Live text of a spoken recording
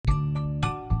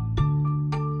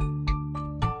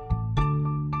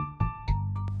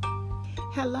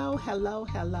Hello, hello,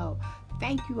 hello.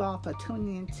 Thank you all for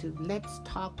tuning in to Let's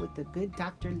Talk with the Good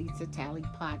Dr. Lisa Talley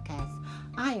podcast.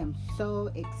 I am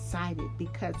so excited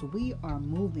because we are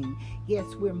moving. Yes,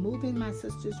 we're moving, my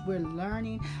sisters. We're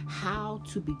learning how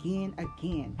to begin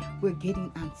again. We're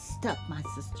getting unstuck, my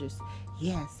sisters.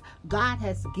 Yes, God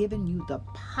has given you the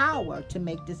power to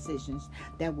make decisions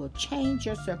that will change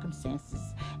your circumstances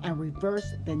and reverse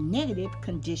the negative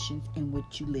conditions in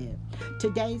which you live.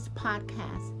 Today's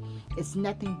podcast is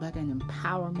nothing but an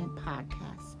empowerment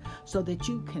podcast so that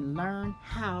you can learn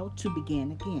how to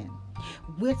begin again.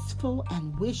 Wistful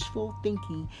and wishful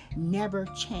thinking never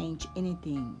change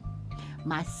anything.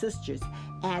 My sisters,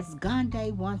 as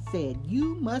Gandhi once said,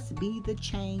 you must be the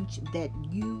change that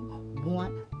you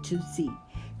want to see.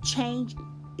 Change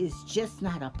is just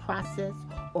not a process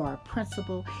or a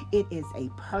principle. It is a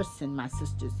person, my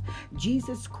sisters.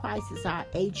 Jesus Christ is our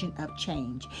agent of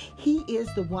change. He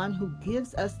is the one who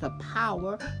gives us the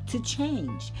power to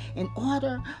change. In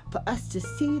order for us to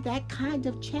see that kind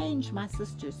of change, my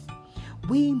sisters,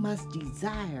 we must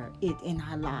desire it in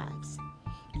our lives.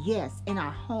 Yes, in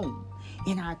our home,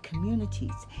 in our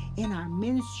communities, in our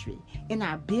ministry, in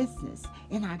our business,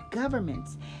 in our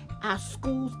governments, our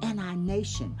schools, and our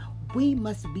nation. We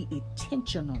must be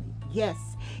intentionally. Yes,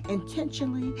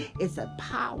 intentionally is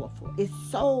it's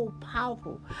so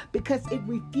powerful because it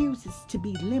refuses to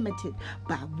be limited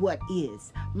by what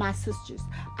is. My sisters,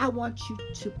 I want you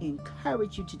to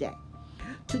encourage you today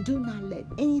to do not let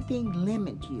anything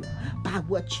limit you by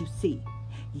what you see.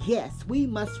 Yes, we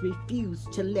must refuse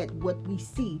to let what we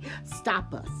see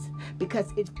stop us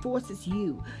because it forces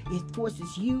me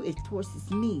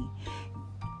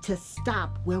to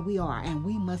stop where we are, and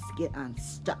we must get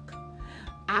unstuck.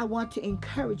 I want to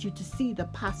encourage you to see the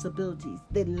possibilities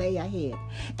that lay ahead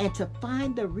and to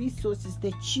find the resources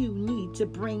that you need to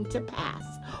bring to pass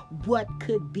what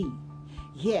could be.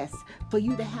 Yes, for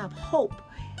you to have hope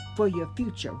for your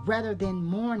future rather than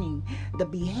mourning the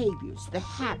behaviors, the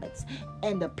habits,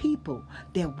 and the people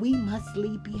that we must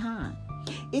leave behind.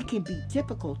 It can be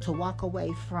difficult to walk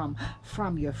away from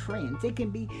your friends. It can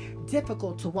be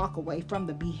difficult to walk away from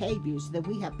the behaviors that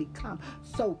we have become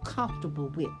so comfortable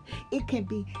with. It can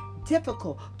be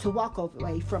difficult to walk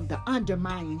away from the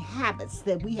undermining habits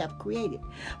that we have created.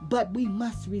 But we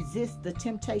must resist the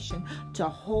temptation to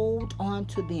hold on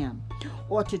to them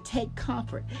or to take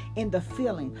comfort in the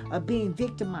feeling of being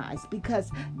victimized,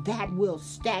 because that will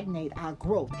stagnate our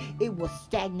growth. It will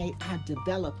stagnate our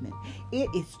development. It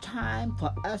is time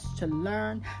for us to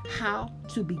learn how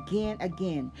to begin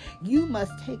again. You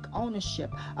must take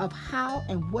ownership of how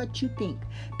and what you think,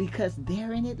 because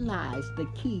therein it lies the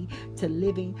key to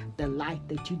living the life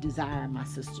that you desire, my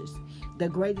sisters. The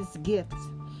greatest gifts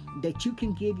that you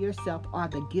can give yourself are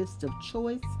the gifts of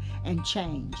choice and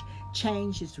change.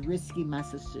 Change is risky, my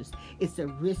sisters. It's a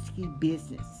risky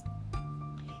business.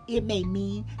 It may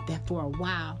mean that for a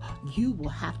while you will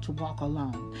have to walk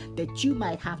alone, that you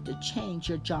might have to change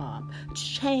your job,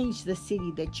 change the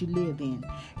city that you live in,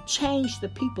 change the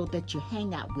people that you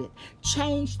hang out with,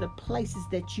 change the places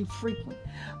that you frequent.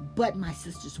 But my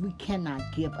sisters, we cannot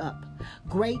give up.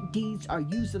 Great deeds are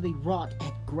usually wrought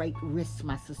at great risk,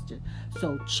 my sister.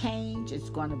 So change is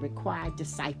going to require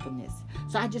decisiveness.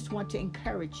 So I just want to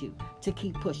encourage you to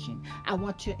keep pushing. I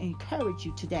want to encourage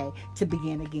you today to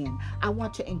begin again. I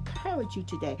want to encourage you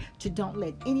today to don't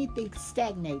let anything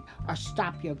stagnate or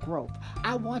stop your growth.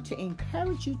 I want to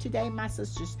encourage you today, my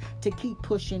sisters, to keep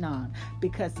pushing on,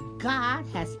 because God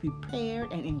has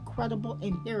prepared an incredible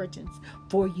inheritance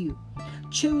for you.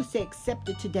 Choose to accept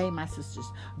it today, my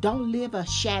sisters. Don't live a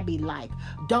shabby life.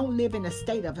 Don't live in a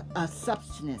state of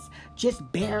substance, just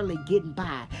barely getting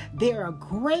by. There are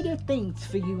greater things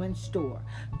for you in store,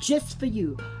 just for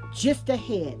you, just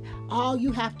ahead. All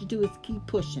you have to do is keep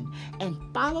pushing and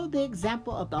follow the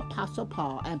example of the Apostle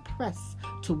Paul and press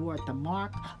toward the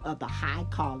mark of the high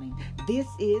calling. This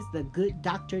is the Good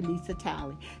Dr. Lisa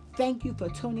Talley. Thank you for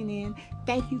tuning in.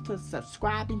 Thank you for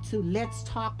subscribing to Let's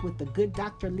Talk with the Good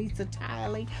Dr. Lisa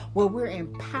Talley, where we're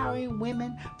empowering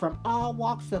women from all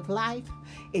walks of life.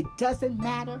 It doesn't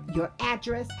matter your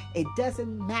address. It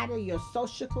doesn't matter your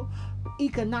social,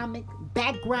 economic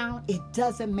background. It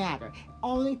doesn't matter.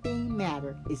 Only thing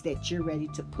matter is that you're ready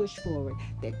to push forward,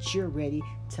 that you're ready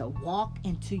to walk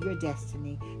into your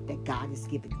destiny that God has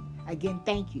given you. Again,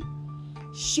 thank you.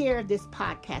 Share this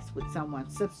podcast with someone.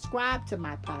 Subscribe to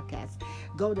my podcast.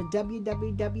 Go to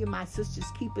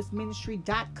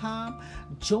www.mysisterskeepersministry.com.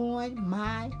 Join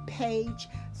my page.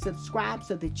 Subscribe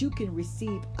so that you can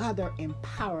receive other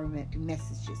empowerment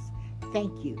messages.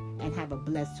 Thank you and have a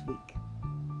blessed week.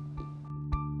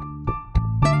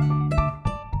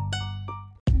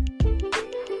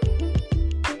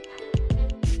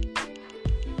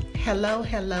 Hello,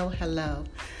 hello, hello.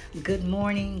 Good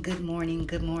morning, good morning,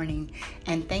 good morning.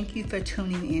 And thank you for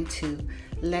tuning into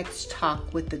Let's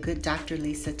Talk with the Good Dr.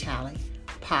 Lisa Talley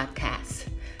podcast.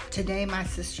 Today, my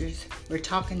sisters, we're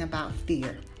talking about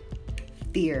fear.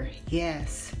 Fear,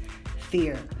 yes,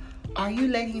 fear. Are you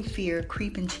letting fear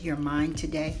creep into your mind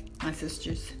today, my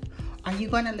sisters? Are you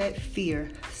going to let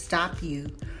fear stop you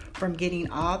from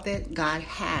getting all that God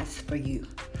has for you?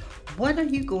 What are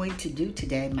you going to do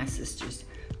today, my sisters,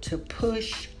 to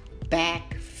push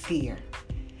back fear?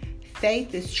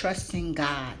 Faith is trusting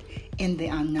God in the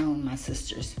unknown, my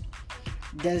sisters.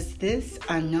 Does this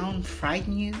unknown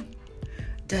frighten you?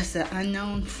 Does the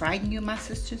unknown frighten you, my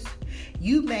sisters?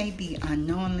 You may be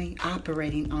unknowingly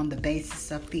operating on the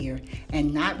basis of fear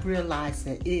and not realize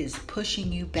that it is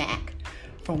pushing you back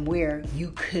from where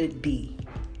you could be.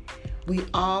 We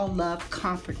all love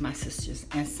comfort, my sisters,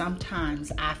 and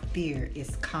sometimes our fear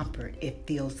is comfort. It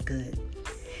feels good.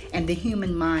 And the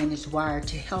human mind is wired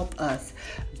to help us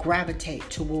gravitate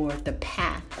toward the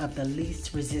path of the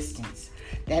least resistance.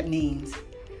 That means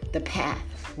the path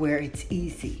where it's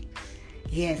easy.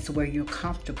 Yes, where you're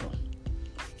comfortable.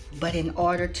 But in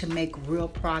order to make real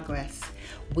progress,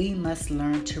 we must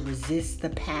learn to resist the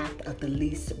path of the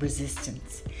least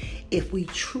resistance. If we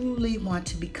truly want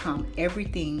to become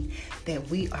everything that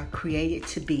we are created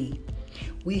to be,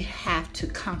 we have to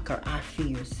conquer our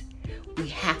fears. We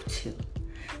have to.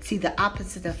 See, the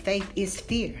opposite of faith is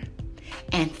fear,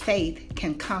 and faith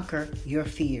can conquer your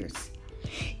fears.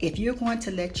 If you're going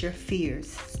to let your fears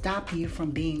stop you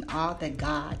from being all that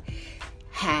God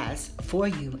has for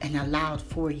you and allowed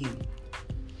for you,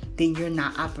 then you're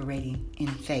not operating in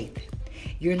faith.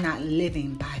 You're not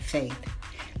living by faith.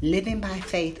 Living by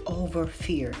faith over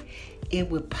fear, it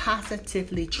will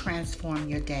positively transform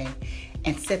your day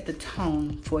and set the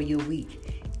tone for your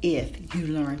week if you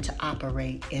learn to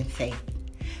operate in faith.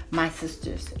 My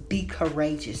sisters, be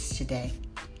courageous today.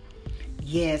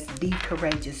 Yes, be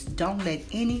courageous. Don't let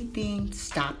anything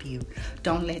stop you.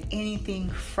 Don't let anything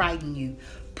frighten you.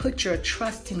 Put your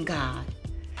trust in God.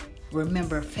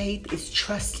 Remember, faith is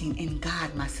trusting in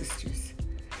God, my sisters.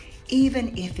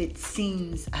 Even if it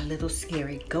seems a little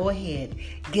scary, go ahead.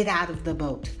 Get out of the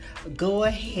boat. Go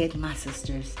ahead, my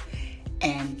sisters,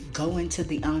 and go into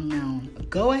the unknown.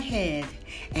 Go ahead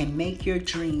and make your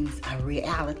dreams a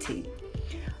reality.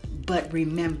 But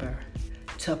remember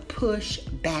to push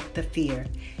back the fear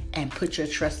and put your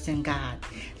trust in God.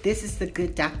 This is the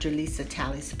Good Dr. Lisa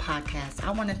Talley's podcast.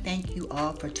 I want to thank you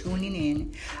all for tuning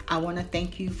in. I want to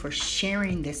thank you for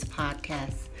sharing this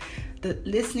podcast.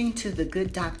 Listening to the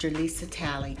Good Dr. Lisa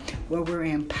Talley, where we're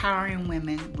empowering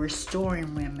women,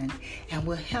 restoring women, and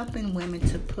we're helping women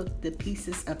to put the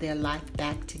pieces of their life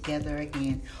back together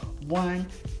again, one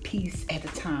piece at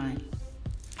a time.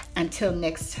 Until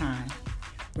next time,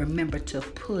 remember to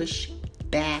push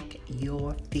back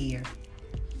your fear.